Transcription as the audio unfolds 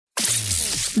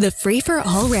The Free for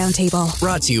All Roundtable.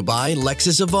 Brought to you by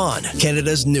Lexus of Vaughan,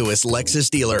 Canada's newest Lexus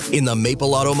dealer in the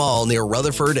Maple Auto Mall near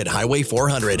Rutherford at Highway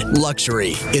 400. Luxury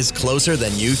is closer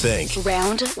than you think.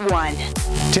 Round 1.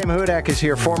 Tim Hudak is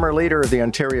here, former leader of the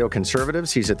Ontario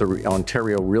Conservatives. He's at the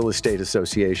Ontario Real Estate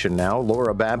Association now.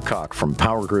 Laura Babcock from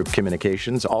POWERGROUP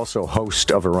Communications, also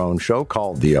host of her own show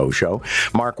called The O Show.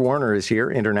 Mark Warner is here,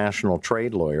 international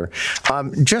trade lawyer.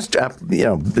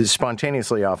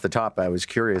 Spontaneously off the top, I was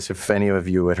curious if any of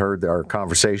you had heard our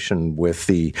conversation with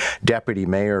the deputy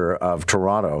mayor of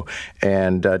Toronto.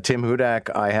 And Tim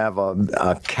Hudak, I have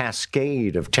a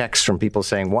cascade of texts from people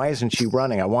saying, why isn't she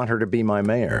running? I want her to be my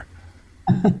mayor.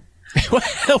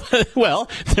 Well,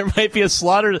 there might be a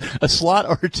slot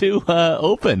or two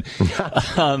open.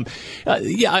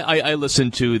 I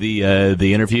listened to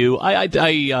the interview. And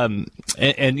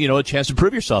a chance to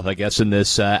prove yourself, I guess, in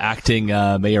this acting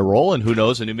mayor role. And who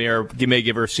knows, a new mayor may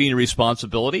give her senior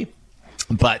responsibility.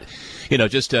 But,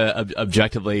 just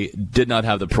objectively did not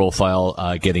have the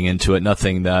profile getting into it.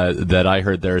 Nothing that I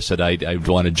heard there said I'd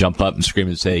want to jump up and scream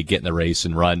and say, get in the race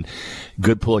and run.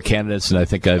 Good pool of candidates, and I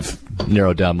think I've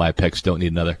narrowed down my picks. Don't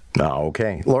need another. Oh,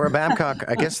 okay. Laura Babcock,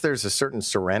 I guess there's a certain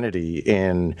serenity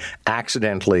in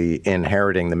accidentally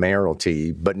inheriting the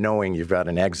mayoralty, but knowing you've got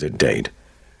an exit date.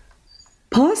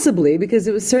 Possibly, because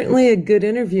it was certainly a good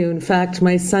interview. In fact,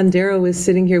 my son Darrow was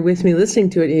sitting here with me listening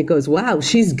to it, and he goes, wow,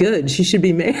 she's good. She should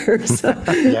be mayor. So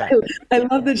yeah. I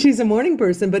love that she's a morning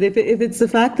person, but if it's the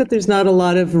fact that there's not a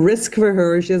lot of risk for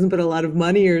her, or she doesn't put a lot of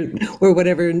money or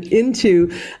whatever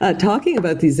into talking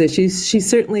about these issues, she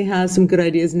certainly has some good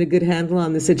ideas and a good handle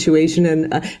on the situation,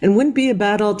 and wouldn't be a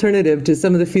bad alternative to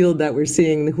some of the field that we're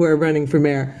seeing who are running for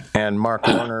mayor. And Mark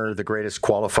Warner, the greatest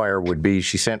qualifier would be,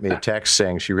 she sent me a text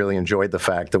saying she really enjoyed the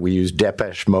fact that we used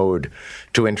Depeche Mode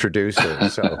to introduce her.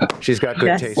 So she's got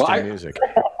good taste in music.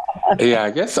 Yeah, I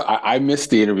guess I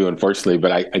missed the interview, unfortunately,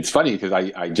 but it's funny because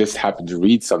I just happened to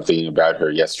read something about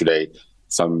her yesterday,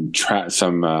 some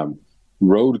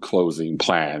road closing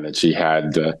plan that she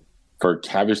had for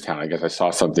Cabbagetown. I guess I saw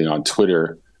something on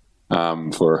Twitter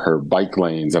for her bike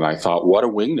lanes, and I thought, what a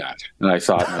wingnut. And I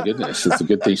thought, my goodness, it's a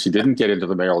good thing she didn't get into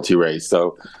the mayoralty race.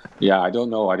 So, yeah, I don't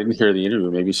know. I didn't hear the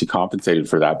interview. Maybe she compensated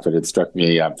for that, but it struck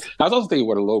me. I was also thinking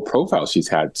what a low profile she's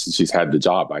had since she's had the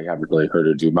job. I haven't really heard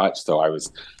her do much. So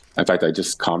in fact, I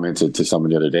just commented to someone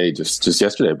the other day, just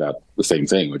yesterday, about the same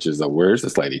thing, which is, where is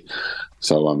this lady?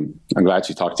 So I'm glad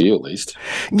she talked to you at least.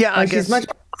 Yeah, I guess she's much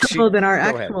more visible than our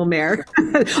actual mayor.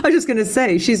 I was just going to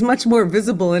say, she's much more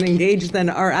visible and engaged than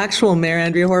our actual mayor,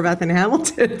 Andrea Horwath in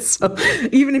Hamilton. So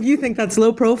even if you think that's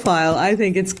low profile, I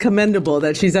think it's commendable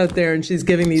that she's out there and she's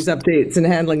giving these updates and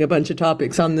handling a bunch of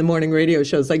topics on the morning radio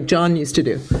shows like John used to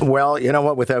do. Well, you know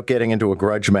what? Without getting into a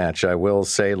grudge match, I will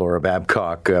say, Laura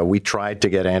Babcock, we tried to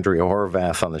get Andrea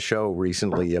Horwath on the show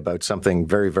recently about something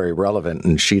very, very relevant,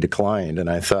 and she declined.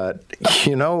 And I thought,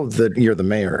 that you're the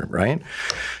mayor, right?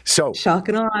 So shock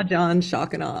and awe, John,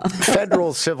 shock and awe.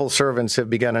 Federal civil servants have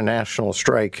begun a national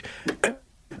strike.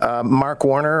 Mark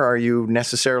Warner, are you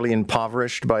necessarily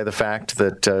impoverished by the fact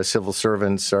that civil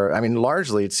servants are,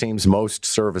 largely it seems most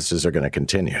services are going to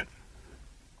continue?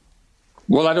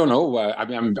 Well, I don't know.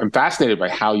 I'm fascinated by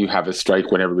how you have a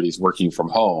strike when everybody's working from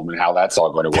home and how that's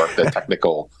all going to work. The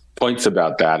technical points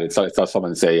about that. I saw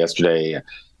someone say yesterday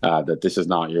that this is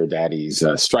not your daddy's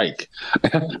strike.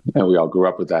 And we all grew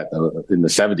up with that in the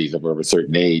 70s of a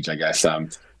certain age, I guess.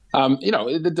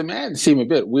 The demands seem a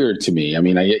bit weird to me.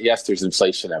 Yes, there's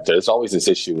inflation out there. There's always this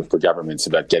issue for governments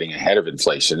about getting ahead of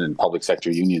inflation, and public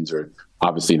sector unions are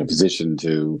obviously in a position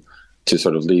to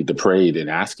sort of lead the parade in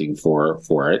asking for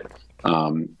it.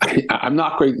 I'm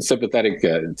not great sympathetic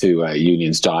to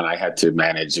unions, John. I had to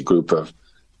manage a group of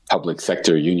public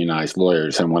sector unionized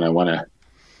lawyers, and when I want to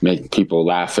make people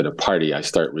laugh at a party, I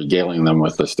start regaling them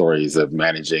with the stories of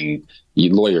managing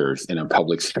lawyers in a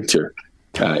public sector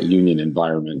union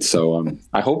environment. So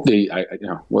I hope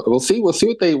we'll see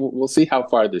we'll see how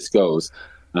far this goes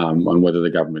on whether the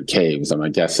government caves. My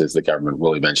guess is the government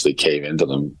will eventually cave into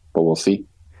them, but we'll see.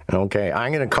 Okay,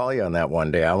 I'm going to call you on that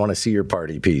one day. I want to see your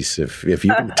party piece. If you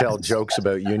can tell jokes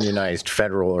about unionized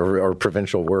federal or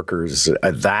provincial workers,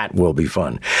 that will be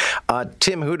fun.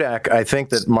 Tim Hudak, I think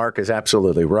that Mark is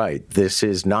absolutely right. This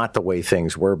is not the way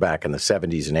things were back in the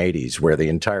 70s and 80s, where the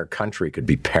entire country could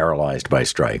be paralyzed by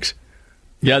strikes.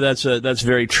 Yeah, that's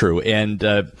very true, and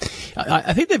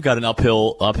I think they've got an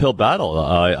uphill battle.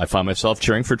 I find myself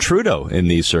cheering for Trudeau in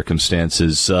these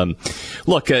circumstances.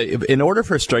 Look, in order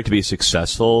for a strike to be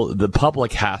successful, the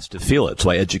public has to feel it. That's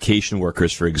why education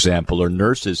workers, for example, or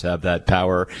nurses have that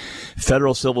power.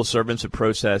 Federal civil servants who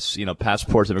process,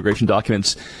 passports, immigration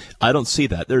documents. I don't see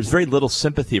that. There's very little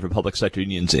sympathy for public sector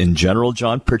unions in general,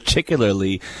 John,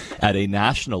 particularly at a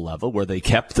national level where they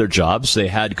kept their jobs, they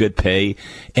had good pay,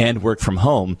 and worked from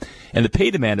home. And the pay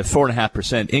demand of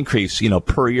 4.5% increase,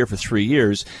 per year for 3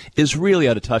 years is really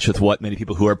out of touch with what many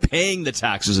people who are paying the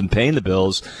taxes and paying the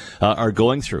bills are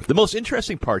going through. The most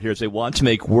interesting part here is they want to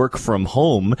make work from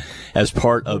home as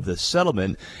part of the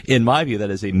settlement. In my view, that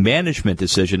is a management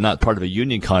decision, not part of a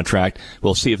union contract.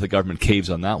 We'll see if the government caves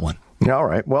on that one. All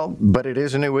right. Well, but it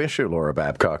is a new issue, Laura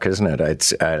Babcock, isn't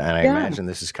it? And I imagine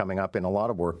this is coming up in a lot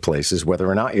of workplaces, whether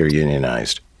or not you're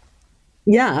unionized.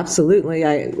 Yeah, absolutely.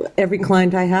 Every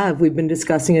client I have, we've been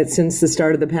discussing it since the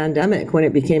start of the pandemic, when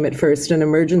it became at first an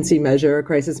emergency measure, a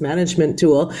crisis management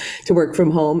tool to work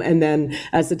from home. And then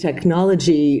as the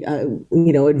technology,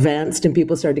 advanced and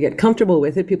people started to get comfortable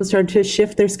with it, people started to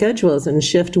shift their schedules and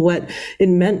shift what it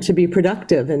meant to be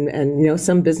productive. And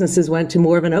some businesses went to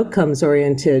more of an outcomes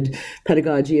oriented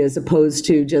pedagogy as opposed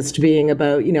to just being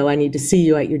about, I need to see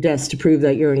you at your desk to prove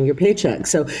that you're earning your paycheck.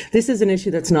 So this is an issue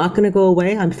that's not going to go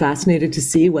away. I'm fascinated to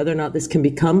see whether or not this can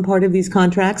become part of these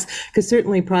contracts, because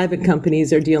certainly private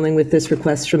companies are dealing with this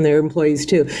request from their employees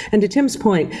too. And to Tim's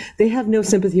point, they have no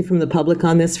sympathy from the public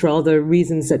on this for all the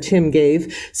reasons that Tim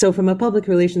gave. So from a public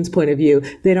relations point of view,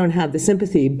 they don't have the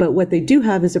sympathy. But what they do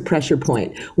have is a pressure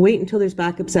point. Wait until there's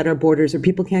backups at our borders or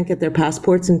people can't get their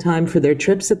passports in time for their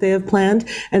trips that they have planned.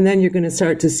 And then you're going to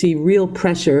start to see real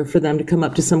pressure for them to come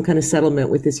up to some kind of settlement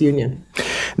with this union.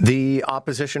 The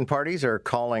opposition parties are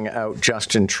calling out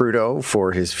Justin Trudeau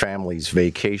for his family's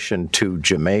vacation to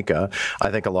Jamaica. I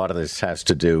think a lot of this has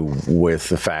to do with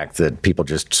the fact that people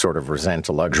just sort of resent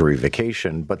a luxury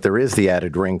vacation, but there is the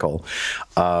added wrinkle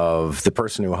of the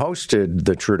person who hosted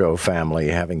the Trudeau family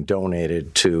having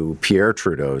donated to Pierre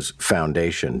Trudeau's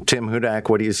foundation. Tim Hudak,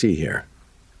 what do you see here?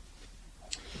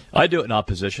 I do it in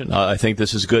opposition. I think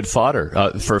this is good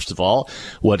fodder. First of all,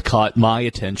 what caught my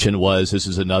attention was this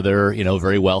is another,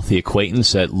 very wealthy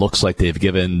acquaintance that looks like they've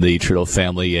given the Trudeau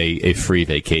family a free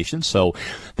vacation. So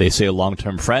they say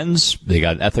long-term friends. They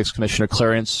got an ethics commissioner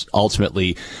clearance.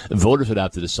 Ultimately, voters would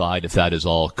have to decide if that is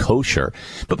all kosher.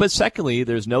 But secondly,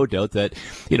 there's no doubt that,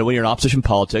 when you're in opposition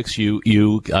politics,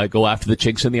 you go after the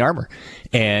chinks in the armor.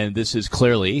 And this is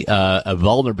clearly a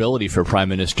vulnerability for Prime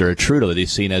Minister Trudeau that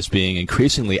he's seen as being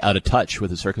increasingly out of touch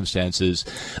with the circumstances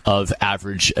of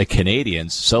average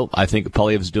Canadians. So I think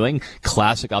Poilievre's doing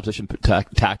classic opposition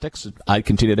tactics. I'd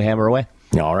continue to hammer away.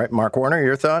 All right. Mark Warner,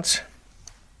 your thoughts?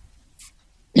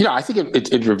 I think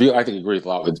it reveals. I think I agree with a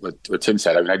lot with what Tim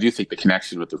said. I mean, I do think the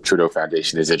connection with the Trudeau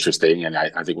Foundation is interesting, and I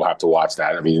think we'll have to watch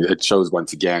that. I mean, it shows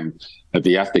once again that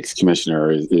the ethics commissioner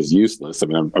is useless. I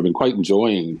mean, I've been quite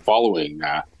enjoying following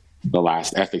the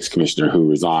last ethics commissioner who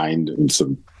resigned, and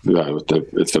some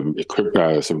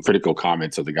critical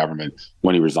comments of the government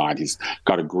when he resigned. He's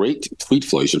got a great tweet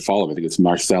flow. You should follow him. I think it's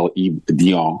Marcel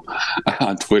Dion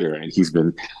on Twitter, and he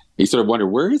sort of wondered,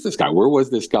 where is this guy? Where was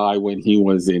this guy when he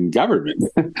was in government,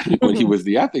 when he was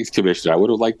the ethics commissioner? I would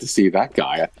have liked to see that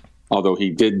guy. Although he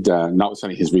did,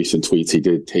 notwithstanding his recent tweets, he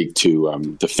did take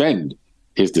to defend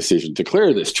his decision to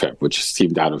clear this trip, which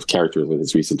seemed out of character with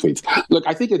his recent tweets. Look,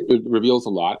 I think it reveals a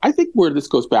lot. I think where this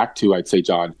goes back to, I'd say,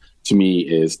 John, to me,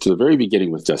 is to the very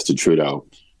beginning with Justin Trudeau.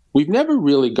 We've never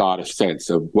really got a sense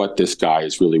of what this guy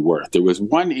is really worth. There was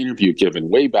one interview given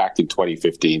way back in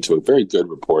 2015 to a very good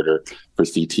reporter for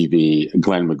CTV,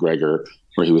 Glenn McGregor,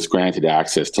 where he was granted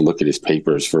access to look at his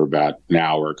papers for about an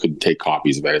hour, could take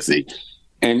copies of anything.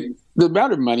 And the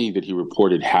amount of money that he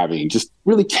reported having just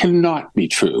really cannot be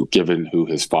true, given who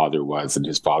his father was and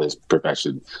his father's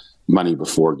profession, money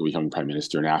before becoming prime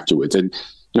minister and afterwards. And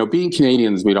being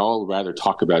Canadians, we'd all rather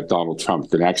talk about Donald Trump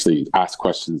than actually ask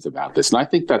questions about this. And I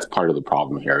think that's part of the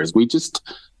problem here is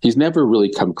he's never really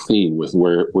come clean with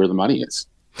where the money is.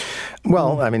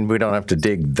 Well, I mean, we don't have to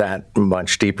dig that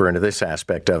much deeper into this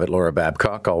aspect of it, Laura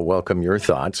Babcock. I'll welcome your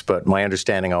thoughts. But my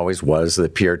understanding always was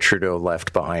that Pierre Trudeau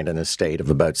left behind an estate of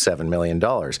about $7 million.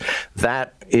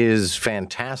 That is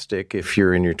fantastic if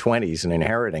you're in your 20s and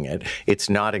inheriting it. It's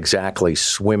not exactly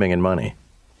swimming in money.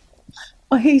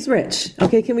 Oh, he's rich.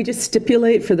 Okay, can we just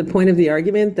stipulate for the point of the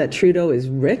argument that Trudeau is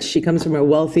rich? He comes from a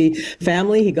wealthy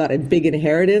family. He got a big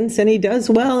inheritance, and he does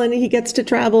well, and he gets to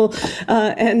travel.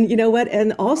 And you know what?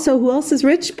 And also, who else is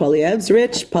rich? Poilievre's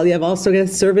rich. Poilievre also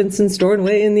has servants in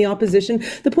Stornoway in the opposition.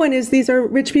 The point is, these are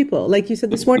rich people. Like you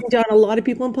said this morning, John, a lot of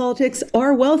people in politics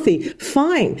are wealthy.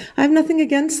 Fine. I have nothing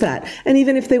against that. And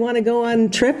even if they want to go on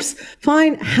trips,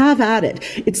 fine, have at it.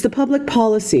 It's the public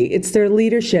policy. It's their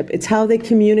leadership. It's how they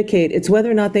communicate. It's whether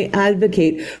or not they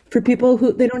advocate for people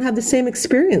who they don't have the same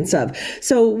experience of.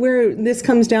 So where this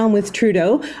comes down with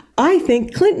Trudeau, I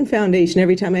think Clinton Foundation,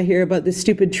 every time I hear about this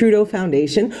stupid Trudeau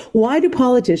Foundation, why do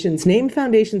politicians name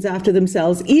foundations after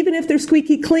themselves, even if they're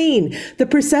squeaky clean? The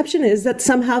perception is that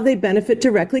somehow they benefit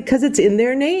directly because it's in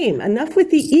their name. Enough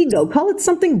with the ego. Call it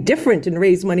something different and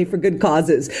raise money for good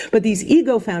causes. But these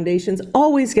ego foundations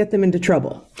always get them into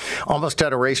trouble. Almost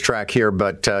at a racetrack here,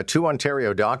 but 2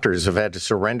 Ontario doctors have had to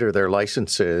surrender their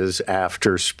licenses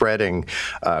after spreading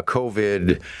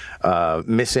COVID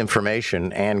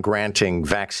misinformation and granting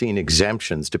vaccine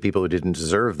exemptions to people who didn't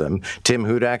deserve them. Tim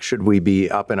Hudak, should we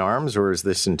be up in arms, or is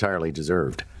this entirely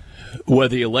deserved?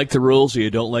 Whether you like the rules or you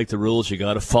don't like the rules, you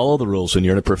got to follow the rules when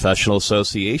you're in a professional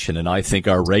association. And I think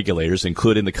our regulators,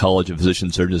 including the College of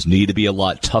Physician Surgeons, need to be a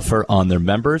lot tougher on their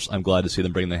members. I'm glad to see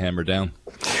them bring the hammer down.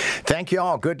 Thank you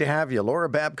all. Good to have you. Laura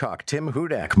Babcock, Tim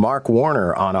Hudak, Mark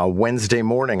Warner on a Wednesday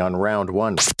morning on Round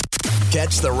 1.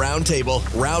 Catch the Roundtable,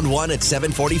 Round 1 at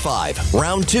 7:45,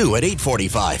 Round 2 at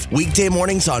 8:45. Weekday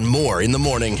mornings on More in the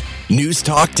Morning. News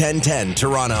Talk 1010,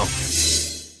 Toronto.